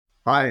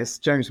Hi, it's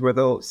James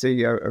Withall,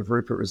 CEO of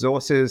Rupert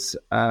Resources.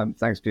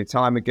 Thanks for your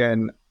time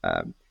again.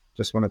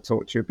 Just want to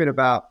talk to you a bit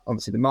about,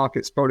 obviously, the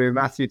market's probably with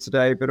Matthew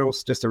today, but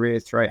also just to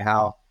reiterate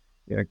how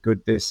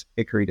good this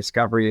Ikkari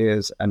discovery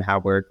is and how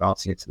we're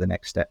advancing it to the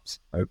next steps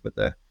over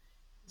the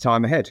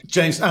time ahead.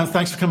 James,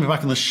 thanks for coming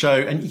back on the show.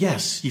 And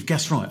yes, you've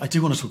guessed right. I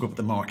do want to talk about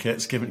the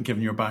markets,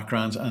 given your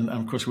background, and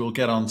of course we'll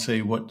get on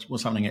to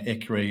what's happening at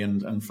Ikkari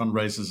and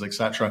fundraisers,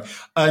 etc.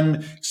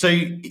 So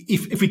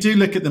if we do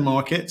look at the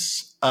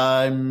markets,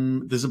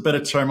 there's a bit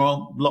of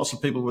turmoil, lots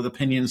of people with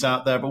opinions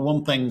out there. But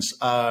one thing's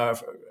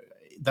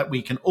that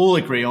we can all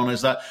agree on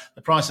is that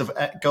the price of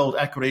gold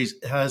equities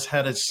has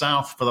headed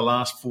south for the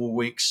last 4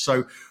 weeks.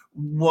 So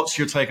what's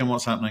your take on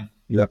what's happening?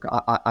 Look,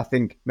 I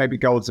think maybe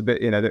gold's a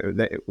bit,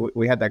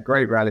 we had that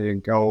great rally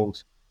in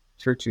gold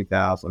through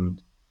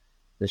 2000.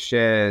 The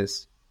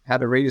shares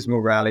had a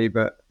reasonable rally,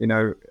 but,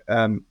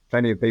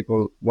 plenty of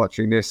people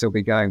watching this will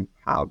be going,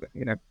 how,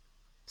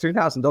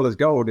 $2,000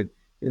 gold,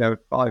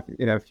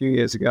 a few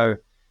years ago,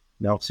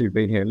 obviously we've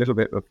been here a little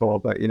bit before,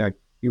 but,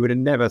 you would have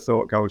never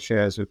thought gold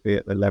shares would be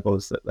at the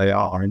levels that they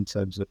are in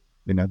terms of,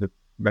 the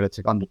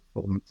relative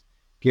underperformance,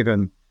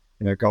 given,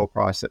 gold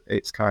price at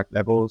its current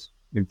levels,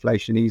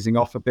 inflation easing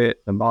off a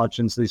bit, the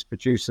margins these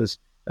producers,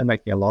 they're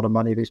making a lot of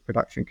money, these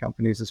production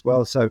companies as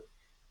well. So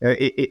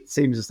it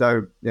seems as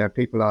though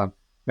people are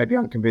maybe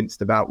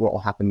unconvinced about what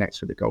will happen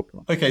next with the gold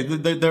price. Okay,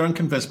 they're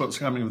unconvinced about what's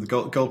happening with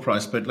the gold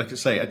price, but like I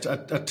say,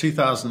 at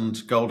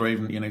 2,000 gold, or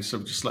even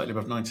sort of just slightly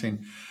above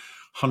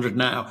 1,900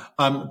 now,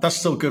 that's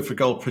still good for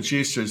gold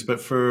producers, but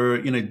for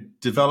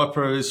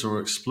developers or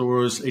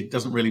explorers, it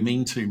doesn't really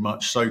mean too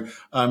much. So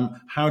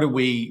how do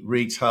we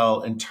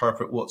retail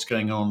interpret what's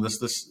going on?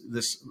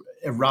 This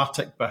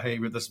erratic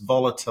behavior, this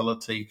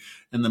volatility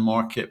in the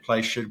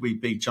marketplace. Should we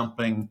be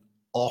jumping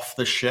off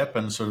the ship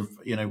and sort of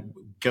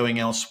going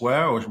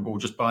elsewhere, or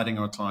just biding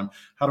our time?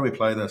 How do we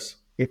play this?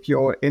 If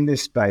you're in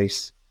this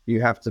space, you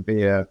have to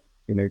be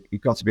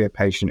you've got to be a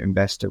patient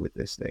investor with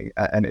this thing,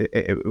 and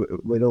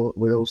with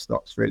all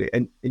stocks really,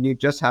 and you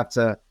just have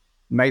to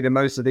make the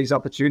most of these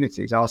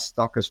opportunities. Our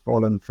stock has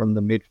fallen from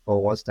the mid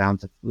fours down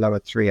to lower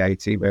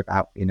 380. We're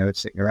about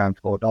sitting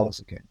around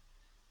 $4 again.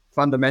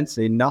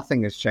 Fundamentally,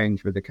 nothing has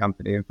changed with the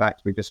company. In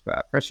fact, we just put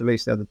out a press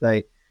release the other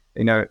day.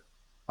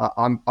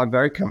 I'm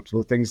very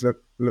comfortable. Things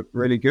look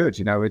really good.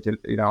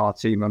 Our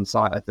team on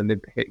site are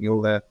hitting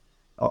all the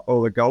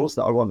goals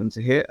that I want them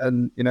to hit,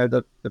 and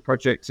the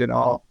project in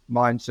our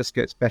minds just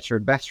gets better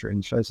and better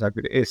and shows how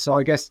good it is. So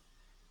I guess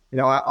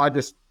I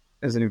just,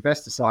 as an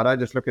investor side, I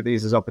just look at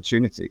these as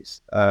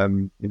opportunities. I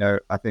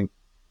think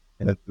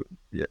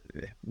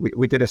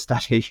we did a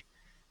study,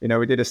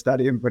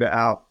 and put it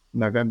out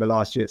November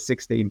last year at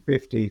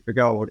 1,650 for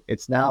gold.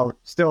 It's now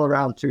still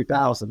around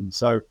 2,000,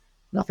 so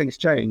nothing's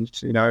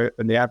changed.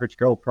 And the average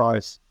gold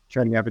price,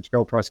 trending average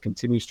gold price,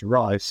 continues to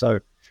rise. So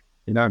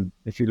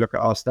if you look at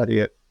our study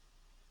at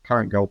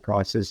current gold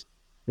prices,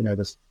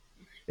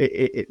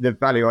 the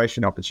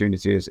valuation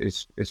opportunity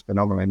is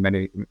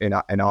phenomenal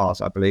in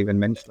ours, I believe, in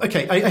many.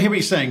 Okay, I hear what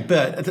you're saying,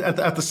 but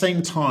at the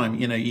same time,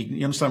 you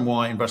understand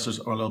why investors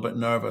are a little bit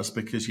nervous,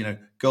 because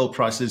gold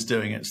price is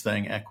doing its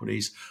thing,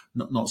 equities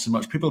not so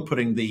much. People are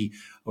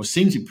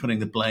seem to be putting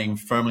the blame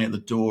firmly at the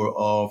door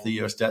of the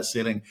US debt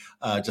ceiling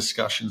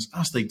discussions,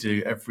 as they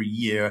do every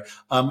year.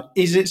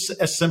 Is it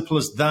as simple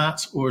as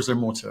that, or is there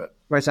more to it?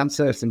 Well, it's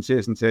uncertainty,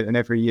 isn't it? And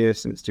every year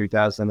since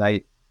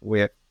 2008,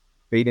 we're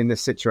been in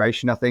this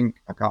situation. I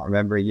can't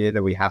remember a year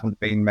that we haven't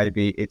been.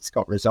 Maybe it's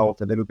got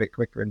resolved a little bit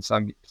quicker in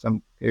some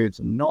periods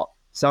and not.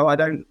 So I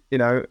don't,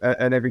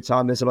 and every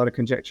time there's a lot of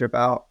conjecture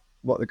about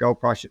what the gold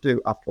price should do,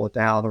 up or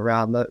down,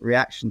 around the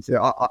reaction to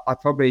it.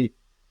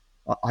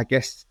 I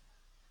guess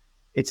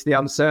it's the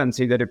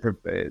uncertainty that it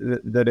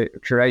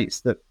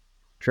creates that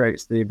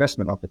creates the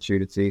investment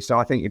opportunity. So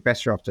I think you're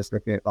better off just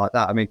looking at it like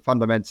that. I mean,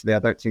 fundamentally, I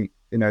don't think,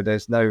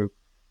 there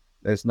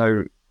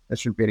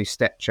shouldn't be any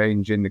step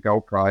change in the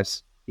gold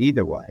price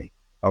either way.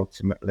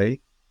 Ultimately,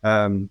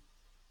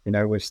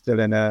 we're still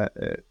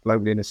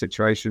globally in a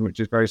situation which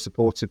is very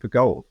supportive for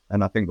gold,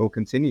 and I think will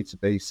continue to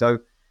be. So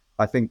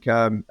I think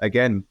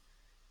again,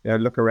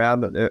 look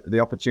around at the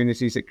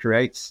opportunities it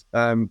creates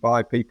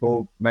by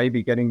people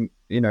maybe getting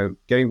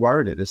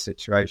worried at this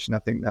situation. I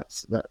think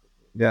that's that.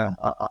 Yeah,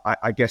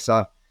 I guess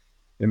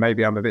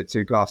maybe I'm a bit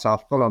too glass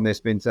half full on this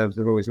in terms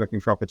of always looking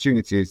for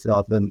opportunities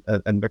rather than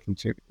and looking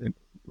to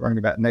worrying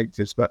about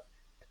negatives. But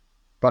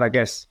I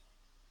guess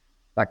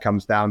that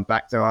comes down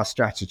back to our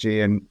strategy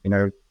and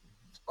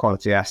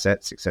quality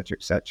assets,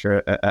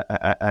 etc.,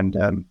 and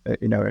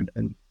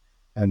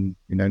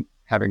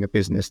having a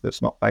business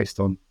that's not based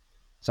on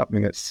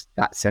something that's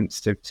that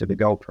sensitive to the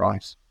gold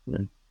price.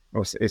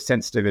 Or it's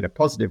sensitive in a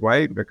positive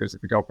way, because if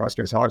the gold price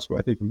goes higher, it's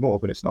worth even more.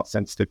 But it's not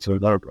sensitive to a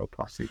lower gold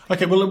price.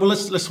 Okay, well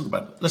let's talk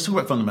about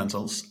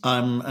fundamentals,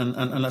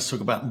 and let's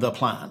talk about the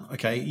plan.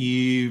 Okay,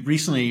 you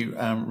recently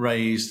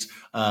raised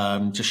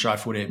just shy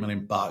of $48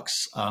 million.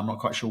 I'm not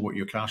quite sure what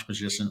your cash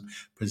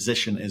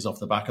position is off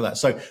the back of that.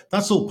 So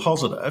that's all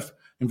positive.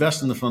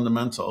 invest in the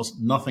fundamentals.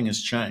 Nothing has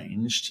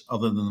changed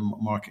other than the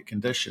market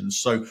conditions.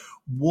 So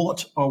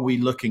what are we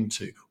looking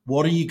to?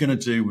 What are you going to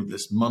do with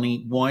this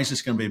money? Why is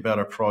this going to be a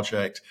better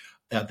project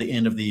at the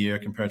end of the year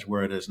compared to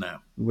where it is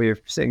now? We're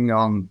sitting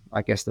on,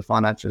 I guess, the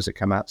financials that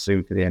come out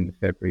soon for the end of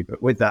February.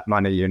 But with that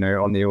money,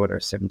 on the order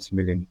of 70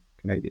 million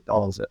Canadian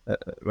dollars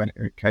when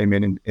it came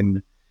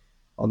in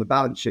on the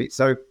balance sheet.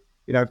 So,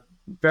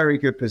 very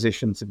good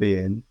position to be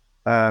in.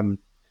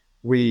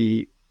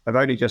 We have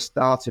only just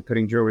started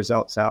putting drill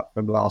results out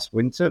from last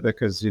winter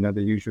because, the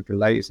usual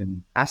delays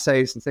in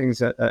assays and things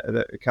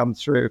that come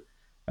through.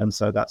 And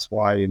so that's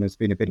why, there's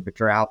been a bit of a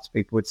drought,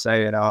 people would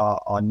say, in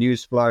our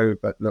news flow.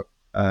 But look,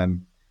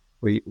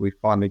 we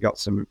finally got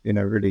some,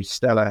 really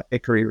stellar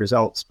Ikkari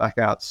results back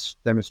out to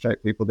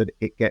demonstrate people that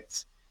it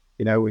gets,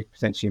 we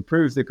potentially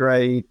improve the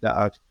grade,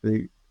 that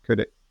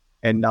could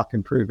end up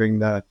improving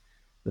the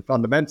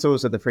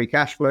fundamentals of the free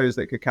cash flows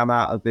that could come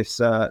out of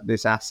this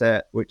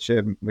asset, which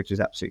is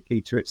absolutely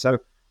key to it. So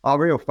our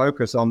real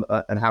focus on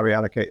and how we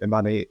allocate the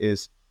money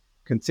is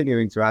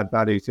continuing to add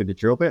value to the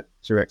drill bit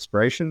through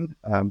exploration,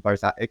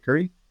 both at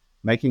Ikkari,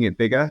 making it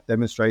bigger,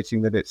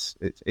 demonstrating that it's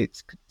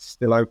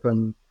still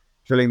open,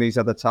 drilling these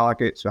other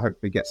targets. We'll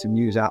hopefully get some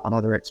news out on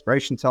other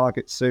exploration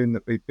targets soon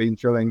that we've been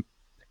drilling,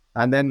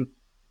 and then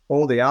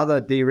all the other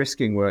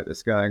de-risking work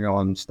that's going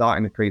on,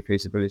 starting the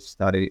pre-feasibility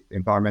study,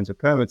 environmental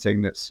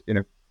permitting that's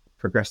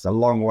progressed a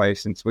long way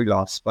since we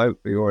last spoke.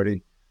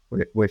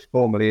 We're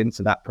formally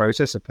into that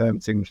process of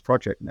permitting this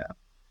project now,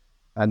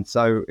 and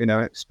so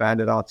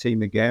expanded our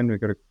team again.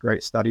 We've got a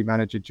great study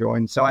manager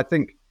joined. So I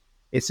think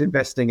it's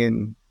investing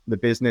in the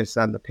business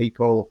and the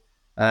people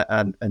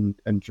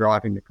and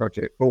driving the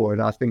project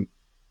forward. I think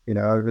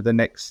over the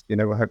next we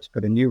hope to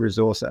put a new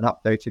resource, an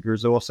updated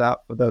resource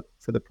out for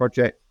the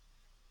project.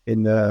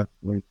 We're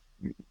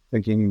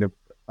thinking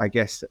I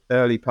guess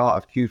early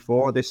part of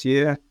Q4 this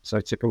year,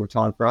 so typical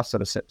time for us,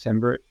 sort of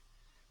September,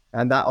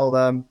 and that'll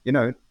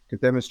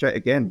could demonstrate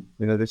again.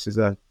 This is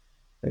an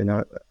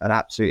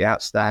absolutely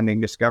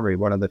outstanding discovery,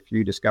 one of the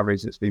few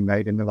discoveries that's been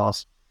made in the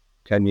last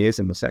 10 years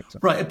in the sector.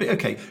 Right. But,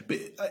 okay. But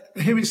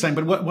I hear what you're saying,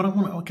 but what I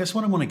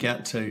want to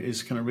get to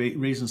is kind of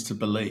reasons to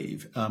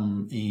believe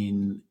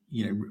in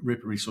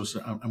Rupert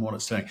Resources and what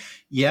it's doing.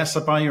 Yes, I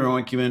buy your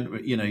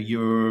argument.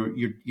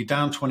 You're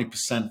down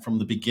 20% from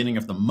the beginning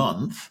of the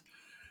month.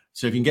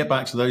 So if you can get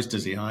back to those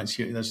dizzy heights,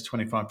 there's a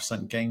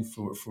 25% gain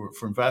for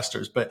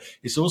investors. But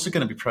it's also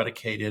going to be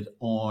predicated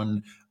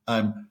on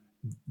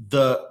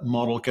the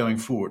model going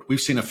forward.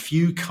 We've seen a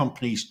few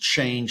companies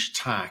change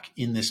tack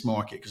in this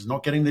market because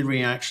not getting the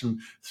reaction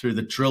through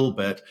the drill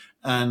bit,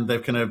 and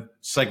they've kind of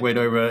segued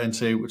over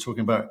into, we're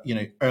talking about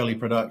early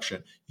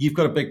production. You've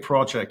got a big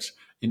project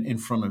in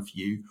front of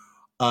you.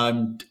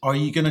 Are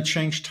you going to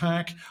change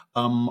tack?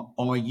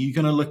 Are you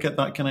going to look at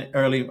that kind of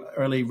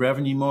early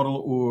revenue model,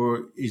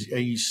 or are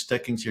you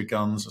sticking to your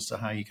guns as to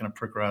how you kind of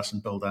progress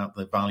and build out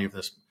the value of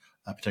this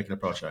particular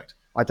project?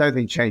 I don't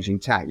think changing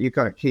tack. You've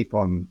got to keep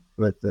on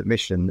with the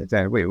mission.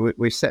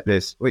 We set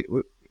this.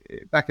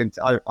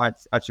 I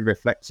actually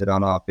reflected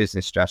on our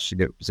business strategy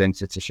that was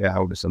presented to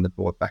shareholders on the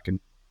board back in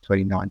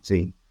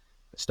 2019,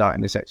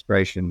 starting this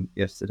exploration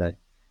yesterday,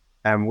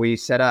 and we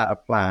set out a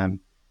plan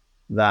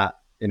that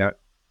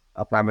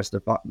our plan was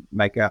to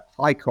make a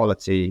high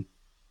quality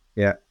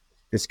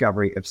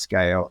discovery of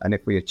scale, and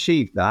if we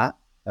achieve that,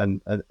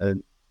 and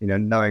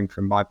knowing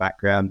from my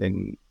background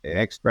in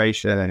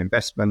exploration and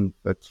investment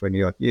for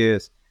 20 odd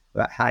years,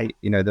 that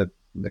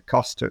the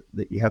cost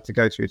that you have to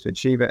go through to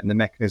achieve it and the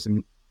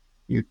mechanism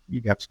you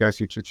have to go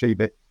through to achieve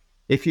it.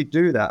 If you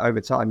do that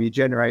over time, you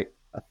generate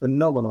a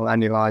phenomenal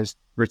annualized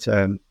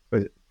return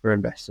for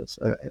investors.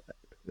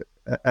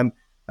 And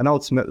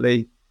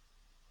ultimately,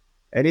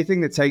 anything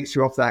that takes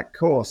you off that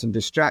course and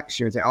distracts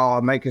you and say,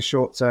 I'll make a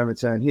short-term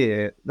return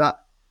here,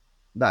 that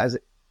has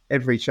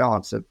every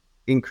chance of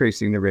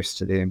increasing the risk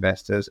to the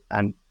investors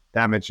and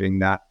damaging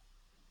that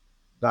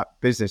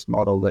business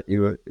model that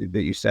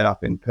you set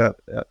up in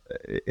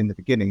the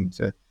beginning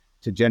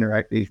to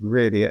generate these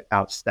really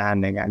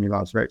outstanding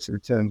annualized rates of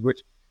returns,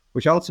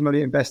 which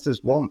ultimately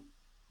investors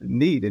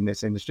need in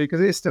this industry,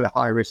 because it is still a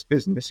high risk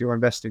business. You're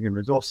investing in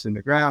resources in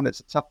the ground. It's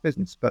a tough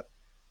business, but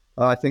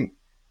I think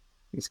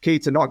it's key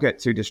to not get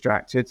too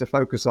distracted, to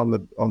focus on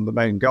the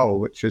main goal,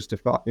 which was to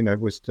find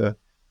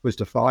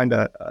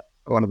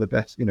one of the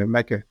best,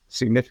 make a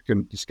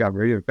significant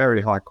discovery of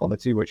very high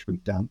quality, which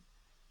we've done.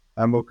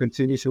 And we'll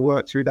continue to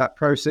work through that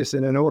process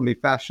in an orderly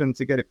fashion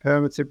to get it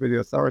permitted with the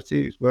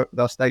authorities, work with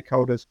our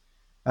stakeholders,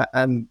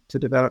 and to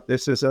develop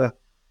this as a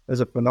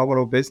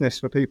phenomenal business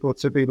for people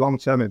to be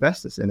long-term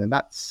investors in. And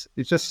it's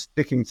just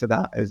sticking to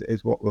that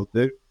is what we'll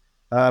do.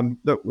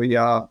 Look, we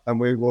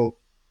will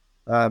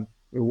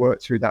we'll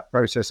work through that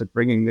process of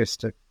bringing this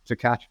to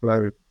cash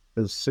flow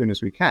as soon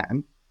as we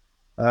can.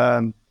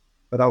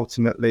 But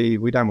ultimately,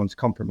 we don't want to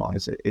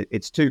compromise it.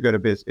 It's too good a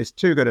business. It's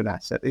too good an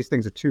asset. These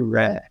things are too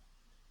rare.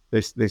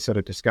 These sort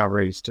of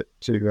discoveries to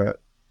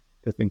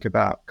think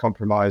about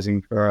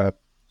compromising for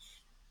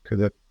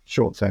the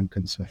short-term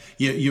concern.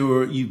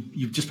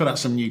 You've just put out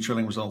some new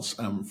drilling results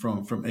from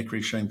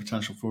Ikkari showing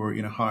potential for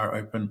higher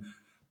open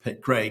pit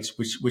grades,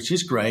 which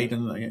is great,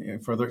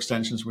 and further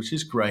extensions, which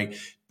is great.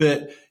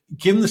 But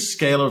given the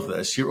scale of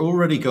this, you've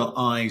already got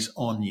eyes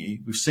on you.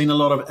 We've seen a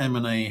lot of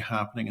M&A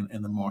happening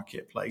in the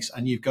marketplace,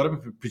 and you've got to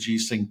be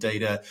producing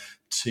data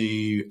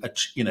to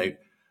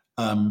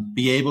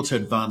be able to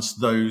advance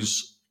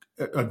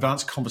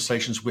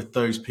conversations with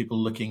those people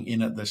looking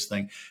in at this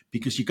thing,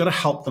 because you've got to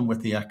help them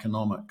with the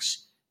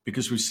economics.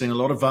 Because we've seen a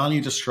lot of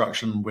value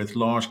destruction with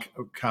large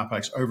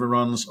capex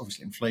overruns.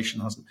 Obviously,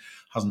 inflation hasn't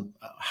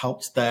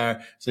helped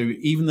there. So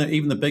even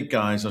the big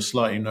guys are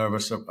slightly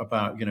nervous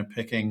about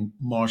picking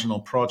marginal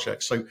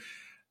projects. So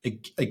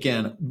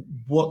again,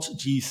 what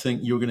do you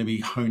think you're going to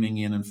be honing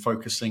in and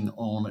focusing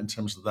on in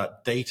terms of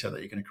that data that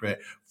you're going to create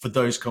for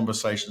those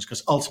conversations?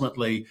 Because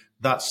ultimately,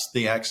 that's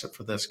the exit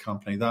for this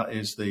company. That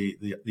is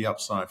the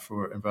upside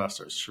for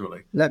investors,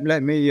 surely. Let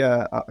me,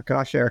 can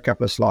I share a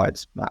couple of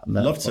slides, Matt?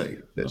 Love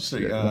to. Do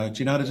you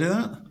know how to do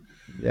that?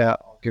 Yeah,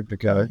 I'll give it a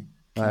go.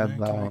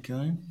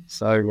 Okay.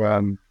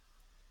 So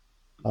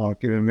I'll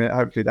give it a minute.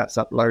 Hopefully that's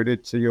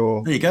uploaded to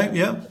your... There you go,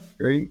 yeah.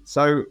 Screen.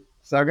 So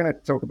I'm going to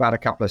talk about a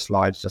couple of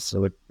slides just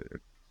to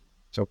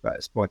talk about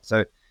this point.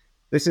 So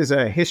this is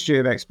a history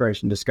of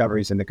exploration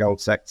discoveries in the gold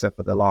sector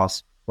for the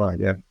last,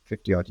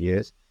 50 odd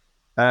years.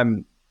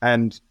 And,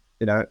 in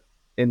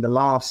the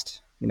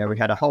last, we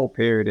had a whole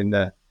period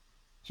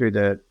through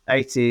the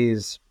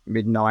 80s,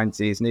 mid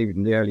 90s, and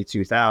even the early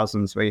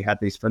 2000s, where you had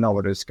these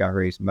phenomenal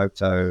discoveries,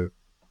 Moto,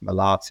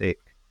 Malartic,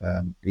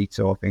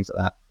 Vitor, things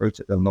like that,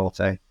 Fruta del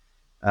Norte,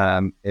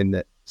 in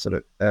the sort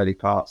of early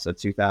parts of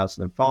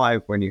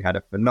 2005, when you had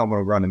a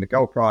phenomenal run in the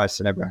gold price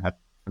and everyone had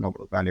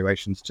phenomenal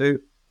valuations too.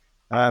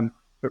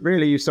 But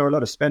really you saw a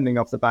lot of spending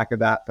off the back of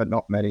that, but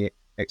not many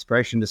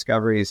exploration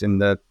discoveries in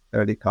the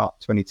early part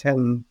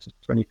 2010 to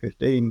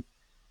 2015.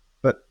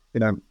 But,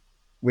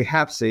 we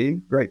have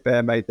seen Great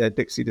Bear made their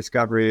Dixie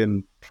discovery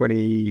in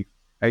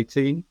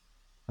 2018.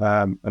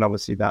 And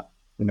obviously that,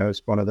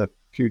 is one of the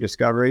few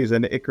discoveries,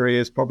 and Ikkari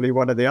is probably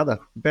one of the other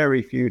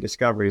very few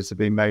discoveries that have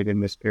been made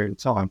in this period of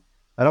time.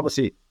 And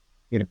obviously,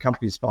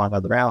 companies find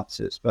other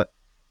ounces, but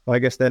I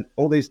guess then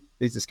all these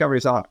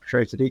discoveries aren't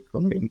created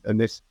equally, and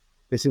this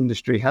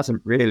industry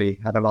hasn't really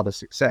had a lot of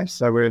success.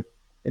 So we're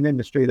an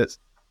industry that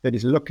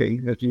is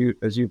looking,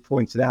 as you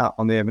pointed out,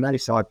 on the M&A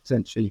side,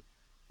 potentially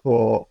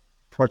for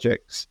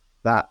projects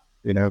that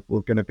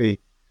were going to be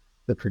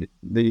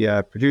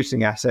the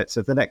producing assets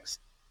of the next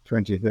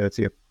 20,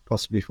 30, or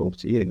possibly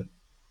 40 years.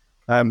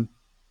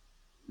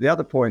 The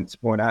other point to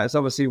point out is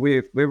obviously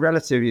we're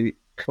relatively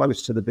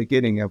close to the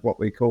beginning of what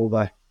we call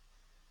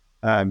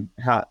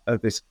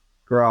of this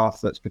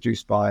graph that's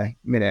produced by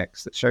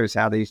Minex that shows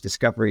how these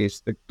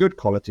discoveries, the good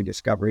quality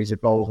discoveries,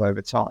 evolve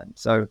over time.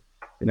 So,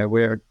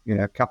 we're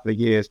a couple of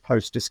years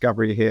post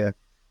discovery here,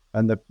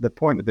 and the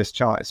point of this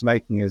chart is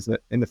making is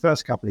that in the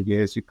first couple of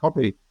years you've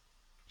probably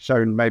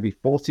shown maybe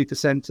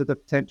 40% of the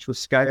potential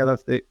scale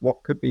of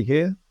what could be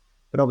here.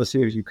 But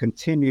obviously, as you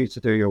continue to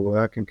do your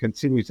work and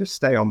continue to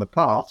stay on the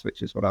path,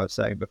 which is what I was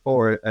saying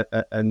before,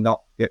 and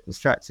not get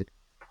distracted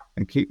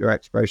and keep your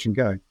exploration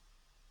going,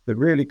 the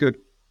really good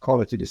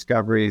quality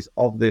discoveries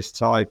of this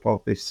type,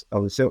 of the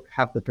silk,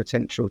 have the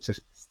potential to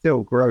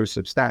still grow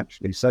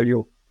substantially.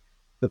 So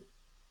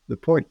the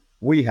point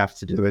we have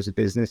to do as a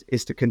business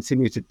is to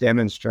continue to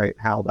demonstrate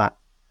how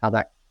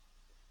that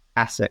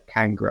asset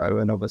can grow,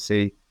 and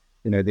obviously,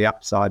 the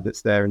upside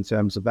that's there in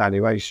terms of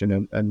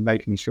valuation, and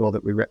making sure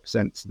that we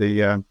represent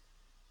to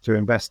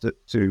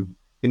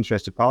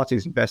interested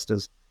parties,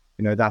 investors,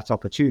 that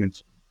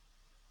opportunity.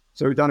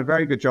 So we've done a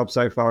very good job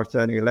so far of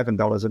turning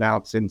 $11 an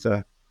ounce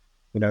into,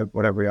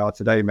 whatever we are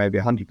today, maybe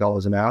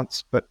 $100 an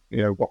ounce. But,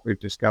 what we've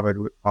discovered,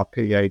 our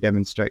PEA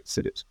demonstrates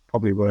that it's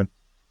probably worth,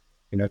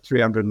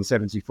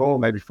 $374,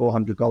 maybe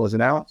 $400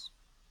 an ounce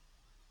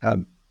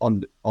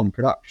on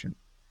production.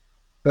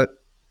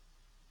 But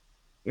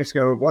let's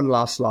go one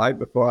last slide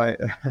before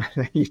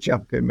you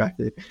jump in,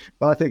 Matthew.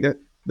 But I think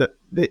that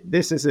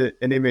this is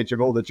an image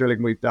of all the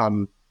drilling we've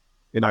done,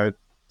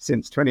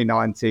 since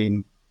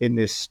 2019 in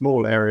this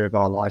small area of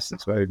our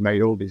license where we've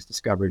made all these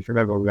discoveries.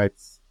 Remember,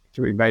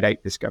 we made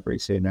 8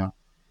 discoveries here now.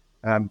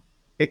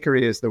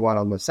 Ikkari is the one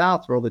on the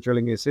south where all the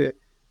drilling is here.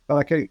 But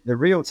I think the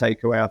real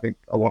takeaway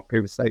I want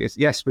people to say is,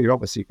 yes, we've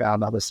obviously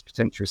found other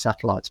potential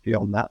satellites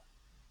beyond that.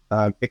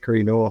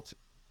 Ikkari North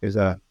is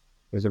a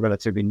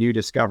relatively new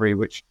discovery,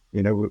 which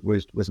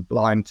was a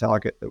blind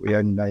target that we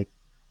only made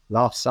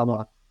last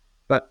summer.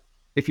 But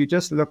if you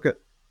just look at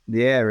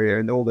the area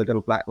and all the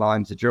little black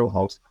lines of drill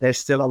holes, there's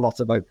still a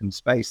lot of open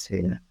space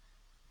here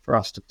for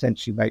us to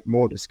potentially make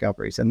more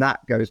discoveries. And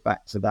that goes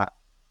back to that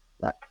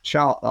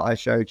chart that I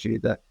showed you,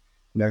 that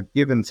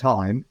given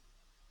time,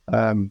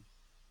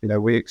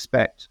 we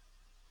expect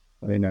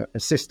a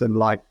system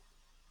like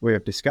we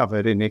have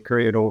discovered in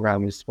Ikkari and all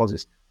around these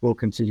deposits will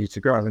continue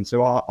to grow. And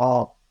so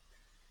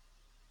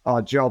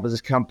our job as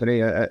a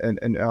company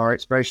and our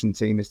exploration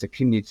team is to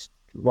continue,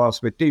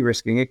 whilst we're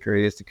de-risking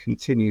Ikkari, is to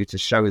continue to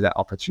show that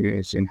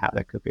opportunity and how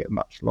there could be a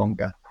much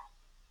longer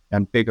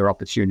and bigger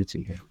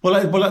opportunity here.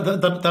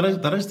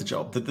 That is the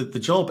job. The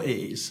job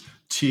is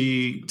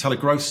to tell a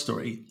growth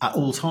story at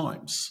all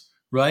times,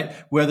 right?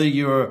 Whether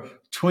you're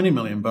 20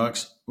 million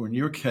bucks or in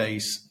your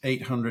case,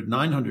 800,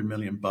 900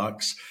 million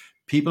bucks,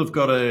 people have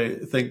got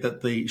to think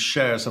that the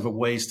shares have a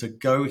ways to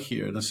go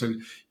here. And so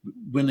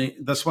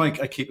that's why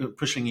I keep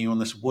pushing you on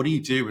this. What do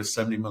you do with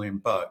 70 million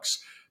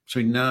bucks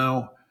between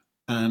now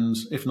and,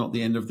 if not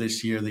the end of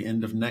this year, the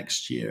end of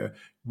next year,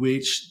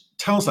 which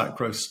tells that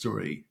growth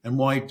story, and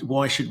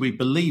why should we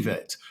believe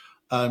it?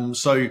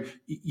 So,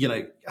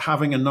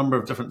 having a number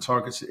of different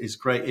targets is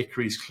great.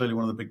 Ikkari is clearly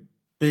one of the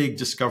big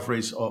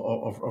discoveries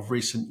of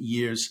recent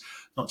years.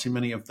 Not too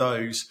many of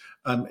those.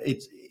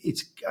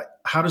 It's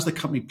how does the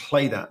company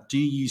play that? Do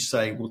you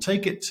say we'll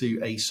take it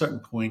to a certain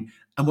point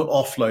and we'll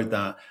offload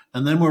that,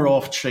 and then we're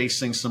off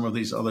chasing some of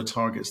these other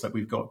targets that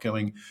we've got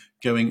going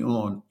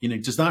on?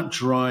 Does that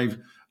drive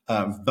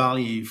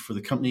value for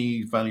the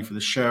company, value for the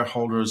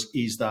shareholders?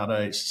 Is that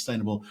a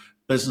sustainable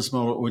business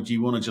model, or do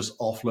you want to just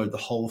offload the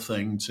whole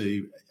thing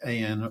to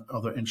an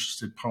other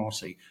interested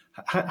party?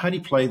 How do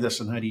you play this,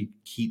 and how do you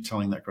keep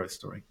telling that growth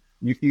story?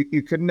 You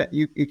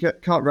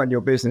can't run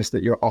your business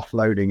that you're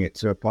offloading it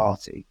to a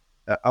party.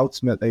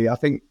 Ultimately, I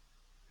think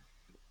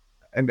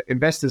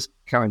investors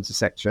come into the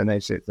sector and they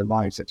say it's the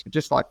mining sector,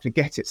 just like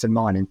forget it's a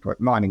mining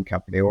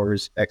company or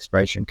as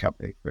exploration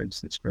company, for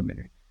instance, for a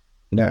minute.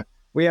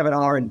 We have an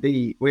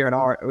R&D. We have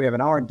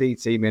an R&D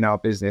team in our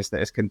business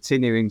that is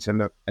continuing to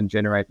look and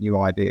generate new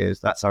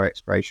ideas. That's our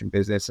exploration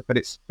business. But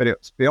it's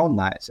beyond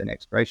that. It's an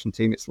exploration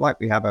team. It's like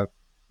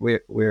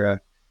we're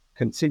a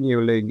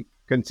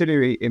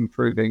continually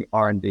improving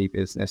R&D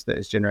business that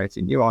is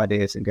generating new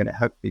ideas and going to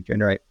hopefully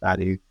generate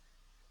value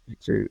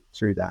through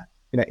that.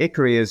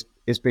 Ikkari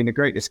has been a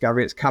great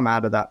discovery. It's come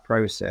out of that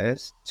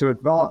process. To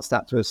advance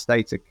that to a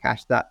state of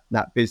cash,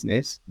 that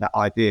business, that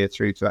idea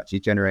through to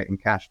actually generating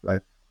cash flow,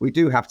 we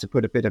do have to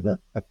put a bit of a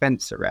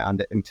fence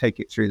around it and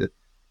take it through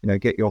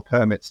get your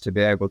permits to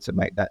be able to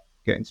make that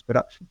get into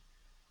production.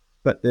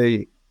 But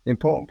the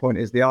important point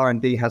is the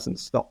R&D hasn't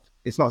stopped.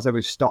 It's not as though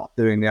we've stopped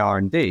doing the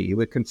R&D.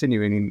 We're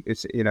continuing.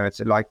 It's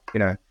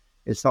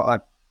not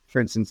like, for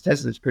instance,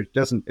 Tesla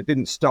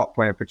didn't stop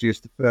when it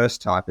produced the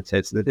first type of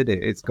Tesla, did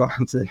it? It's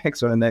gone to the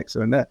next one and the next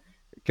one.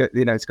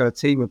 It's got a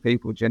team of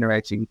people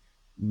generating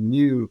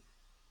new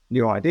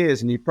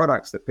ideas and new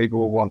products that people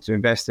will want to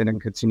invest in and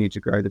continue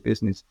to grow the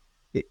business.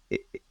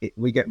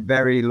 We get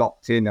very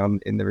locked in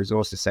the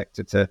resources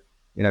sector to,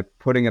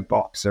 putting a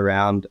box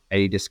around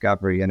a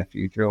discovery and a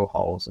few drill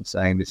holes and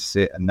saying this is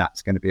it and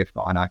that's going to be a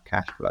finite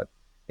cash flow.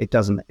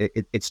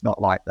 It's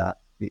not like that.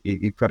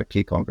 You've got to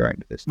keep on growing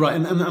the business. Right,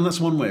 and that's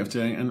one way of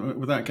doing it. And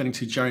without getting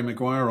too Jerry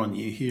Maguire on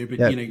you here,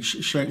 but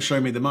show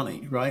me the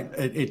money, right?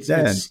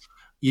 It's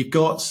you've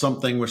got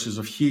something which is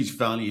of huge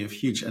value, of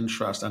huge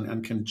interest,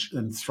 and can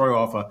throw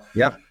off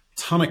a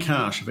ton of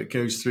cash if it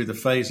goes through the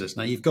phases.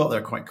 Now you've got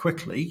there quite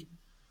quickly.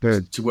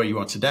 Good. To where you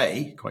are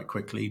today quite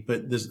quickly,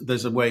 but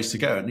there's a ways to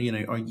go. And,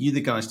 are you the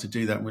guys to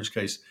do that? In which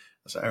case,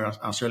 as I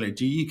asked earlier,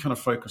 do you kind of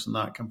focus on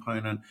that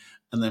component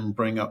and then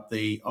bring up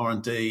the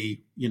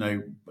R&D,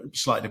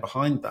 slightly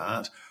behind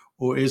that?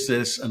 Or is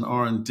this an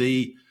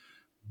R&D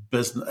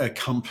business, a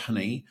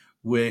company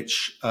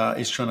which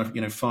is trying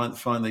to,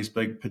 find these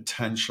big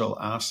potential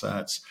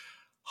assets,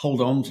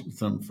 hold on to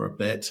them for a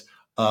bit,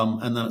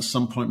 and then at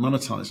some point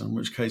monetize them, in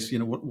which case,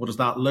 what does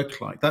that look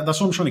like? That's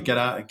what I'm trying to get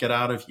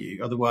out of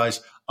you. Otherwise,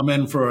 I'm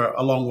in for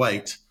a long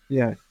wait.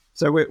 Yeah.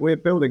 So we're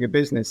building a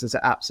business that's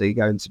absolutely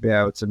going to be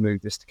able to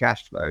move this to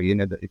cash flow.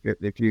 That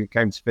if you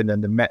came to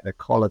Finland and met the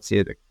quality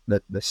of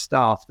the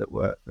staff that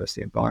work, versus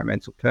the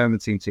environmental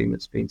permitting team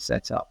that's been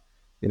set up.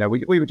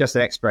 We were just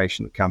an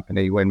exploration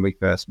company when we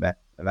first met.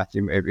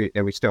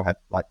 We still had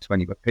like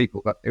 20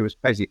 people, but it was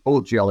basically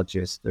all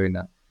geologists doing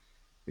that.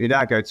 You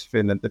now go to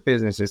Finland, the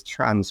business is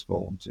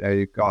transformed.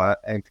 You've got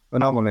a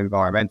phenomenal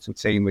environmental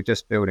team. We're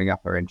just building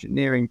up our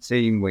engineering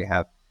team. We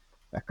have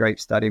a great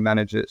study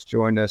manager that's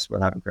joined us.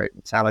 We'll have a great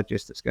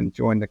metallurgist that's going to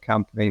join the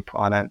company,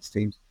 finance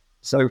teams.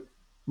 So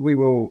we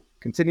will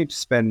continue to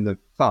spend the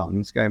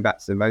funds, going back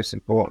to the most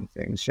important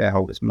thing,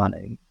 shareholders'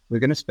 money. We're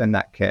going to spend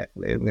that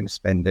carefully. We're going to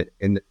spend it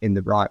in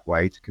the right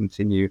way to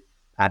continue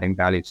adding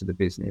value to the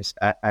business.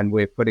 And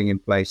we're putting in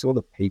place all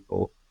the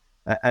people.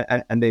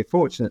 And the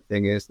fortunate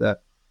thing is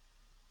that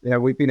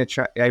we've been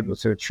able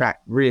to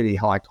attract really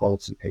high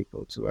quality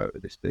people to work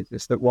with this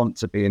business that want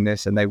to be in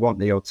this, and they want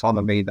the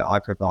autonomy that I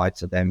provide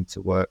to them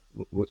to work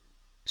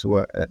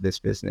at this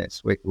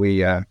business.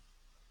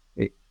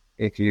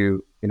 If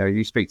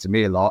you speak to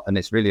me a lot, and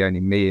it's really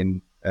only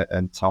me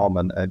and Tom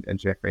and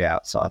Jeffrey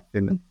outside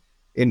Finland.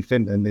 In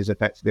Finland is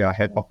effectively our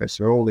head office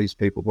where all these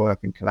people work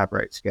and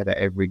collaborate together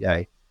every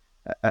day,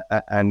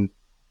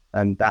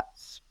 and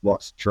that's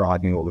what's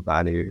driving all the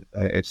value.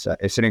 It's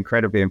an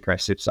incredibly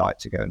impressive site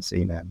to go and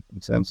see now in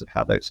terms of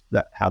how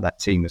that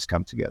team has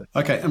come together.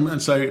 Okay,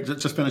 and so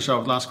just finish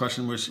off. Last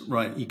question was,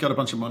 right, you got a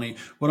bunch of money.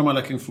 What am I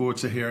looking forward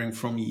to hearing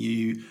from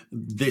you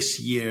this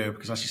year?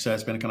 Because as you said,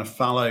 it's been a kind of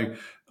fallow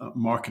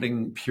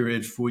marketing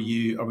period for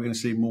you. Are we going to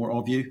see more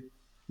of you?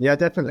 Yeah,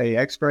 definitely.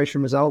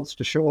 Exploration results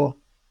for sure.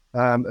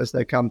 As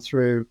they come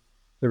through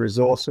the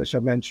resource, which I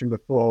mentioned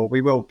before,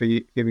 we will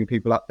be giving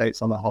people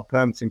updates on the whole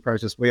permitting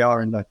process.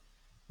 We're in a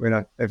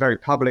very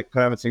public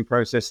permitting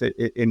process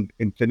in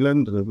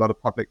Finland, and a lot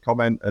of public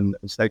comment and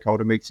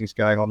stakeholder meetings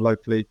going on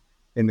locally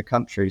in the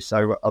country.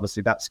 So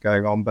obviously that's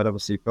going on, but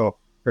obviously for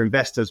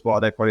investors, what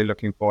are they probably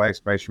looking for?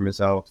 Exploration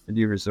results, the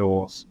new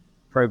resource,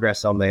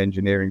 progress on the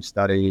engineering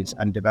studies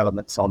and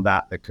developments on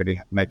that could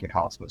make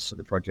enhancements to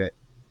the project.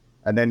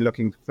 And then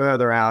looking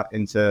further out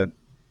into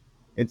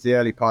the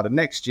early part of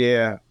next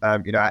year,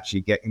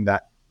 actually getting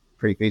that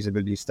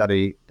pre-feasibility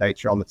study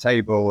data on the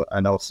table,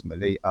 and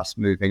ultimately us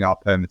moving our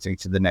permitting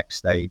to the next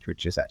stage,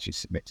 which is actually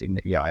submitting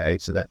the EIA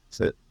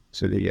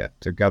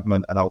to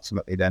government, and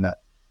ultimately then a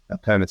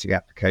permitting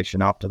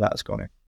application after that's gone in.